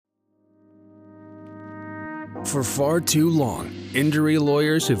For far too long, injury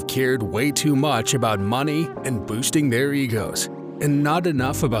lawyers have cared way too much about money and boosting their egos, and not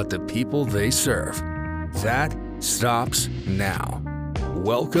enough about the people they serve. That stops now.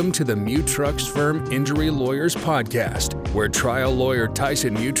 Welcome to the Mutrux Firm Injury Lawyers Podcast, where trial lawyer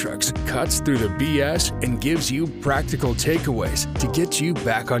Tyson Mutrux cuts through the BS and gives you practical takeaways to get you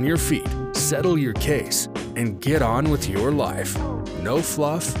back on your feet, settle your case, and get on with your life. No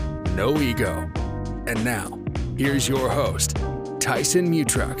fluff, no ego. And now, here's your host, Tyson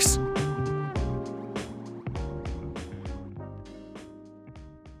Mutrux.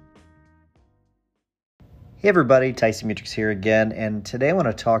 Hey everybody, Tyson Mutrux here again, and today I want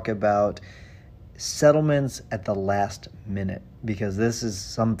to talk about settlements at the last minute, because this is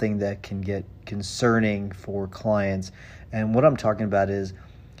something that can get concerning for clients. And what I'm talking about is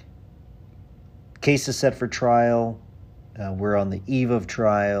cases set for trial, we're on the eve of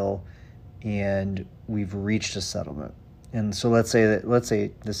trial, and we've reached a settlement. And so let's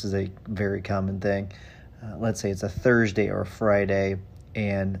say this is a very common thing. Let's say it's a Thursday or a Friday,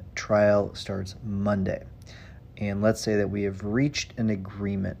 and trial starts Monday. And let's say that we have reached an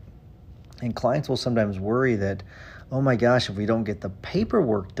agreement. And clients will sometimes worry that, oh my gosh, if we don't get the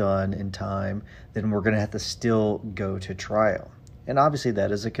paperwork done in time, then we're going to have to still go to trial. And obviously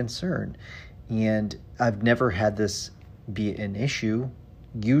that is a concern. And I've never had this be an issue.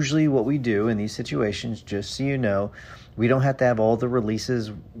 Usually what we do in these situations, just so you know, we don't have to have all the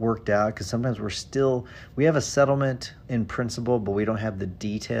releases worked out, because sometimes we have a settlement in principle, but we don't have the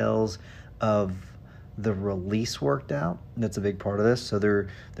details of the release worked out. That's a big part of this. So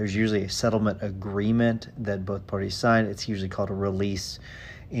there's usually a settlement agreement that both parties sign. It's usually called a release.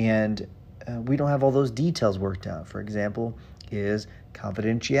 And we don't have all those details worked out. For example, is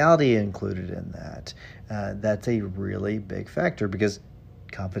confidentiality included in that? That's a really big factor, because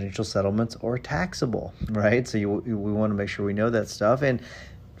confidential settlements are taxable, right? So we want to make sure we know that stuff. And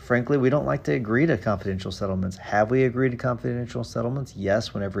frankly, we don't like to agree to confidential settlements. Have we agreed to confidential settlements?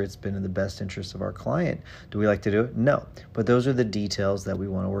 Yes, whenever it's been in the best interest of our client. Do we like to do it? No. But those are the details that we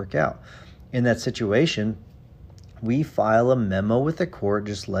want to work out. In that situation, we file a memo with the court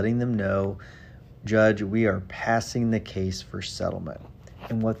just letting them know, Judge, we are passing the case for settlement.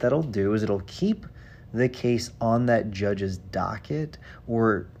 And what that'll do is it'll keep the case on that judge's docket,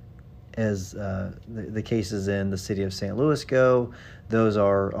 or as the cases in the city of St. Louis go, those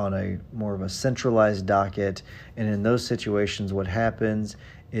are on a more of a centralized docket. And in those situations, what happens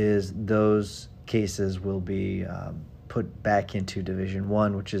is those cases will be put back into Division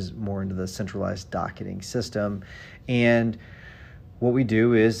 1, which is more into the centralized docketing system. And what we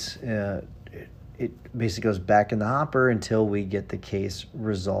do is it basically goes back in the hopper until we get the case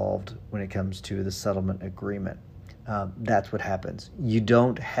resolved when it comes to the settlement agreement. That's what happens. You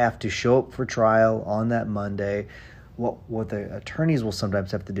don't have to show up for trial on that Monday. What the attorneys will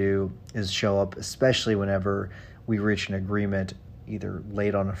sometimes have to do is show up, especially whenever we reach an agreement either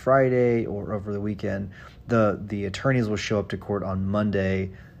late on a Friday or over the weekend. The attorneys will show up to court on Monday,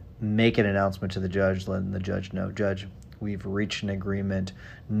 make an announcement to the judge, letting the judge know, Judge, we've reached an agreement.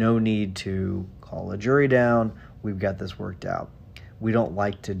 No need to call a jury down. We've got this worked out. We don't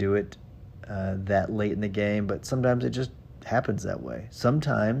like to do it that late in the game, but sometimes it just happens that way.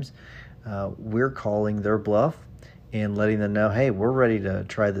 Sometimes we're calling their bluff and letting them know, hey, we're ready to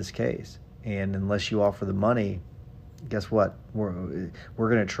try this case. And unless you offer the money, guess what? We're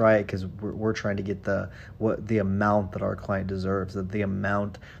going to try it, because we're trying to get the amount that our client deserves, the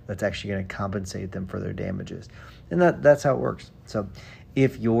amount that's actually going to compensate them for their damages. And that's how it works. So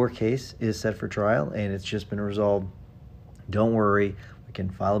if your case is set for trial and it's just been resolved, don't worry. We can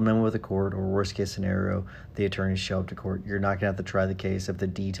file a memo with the court, or worst case scenario, the attorneys show up to court. You're not going to have to try the case if the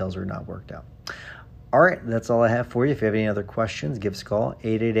details are not worked out. All right, that's all I have for you. If you have any other questions, give us a call,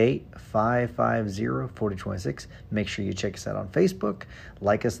 888-550-4026. Make sure you check us out on Facebook.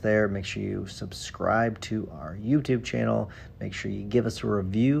 Like us there. Make sure you subscribe to our YouTube channel. Make sure you give us a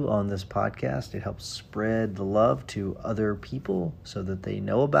review on this podcast. It helps spread the love to other people so that they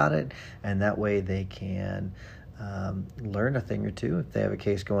know about it, and that way they can learn a thing or two. If they have a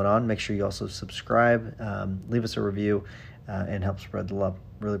case going on, make sure you also subscribe, leave us a review, and help spread the love.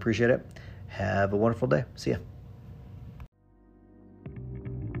 Really appreciate it. Have a wonderful day. See ya.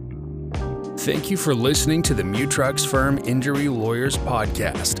 Thank you for listening to the Mutrux Firm Injury Lawyers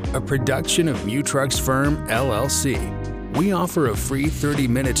Podcast, a production of Mutrux Firm, LLC. We offer a free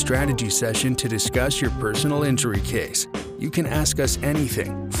 30-minute strategy session to discuss your personal injury case. You can ask us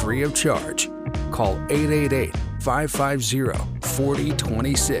anything, free of charge. Call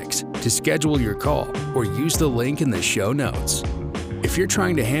 888-550-4026 to schedule your call, or use the link in the show notes. If you're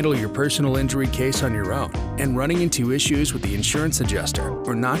trying to handle your personal injury case on your own and running into issues with the insurance adjuster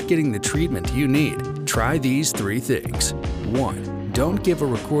or not getting the treatment you need, try these 3 things. 1. Don't give a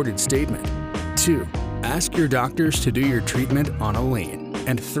recorded statement. 2. Ask your doctors to do your treatment on a lien.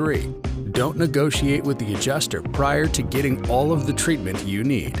 And 3. Don't negotiate with the adjuster prior to getting all of the treatment you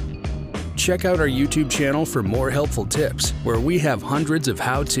need. Check out our YouTube channel for more helpful tips, where we have hundreds of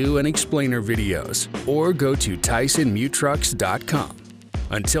how-to and explainer videos, or go to TysonMuteTrucks.com.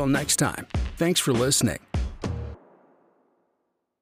 Until next time, thanks for listening.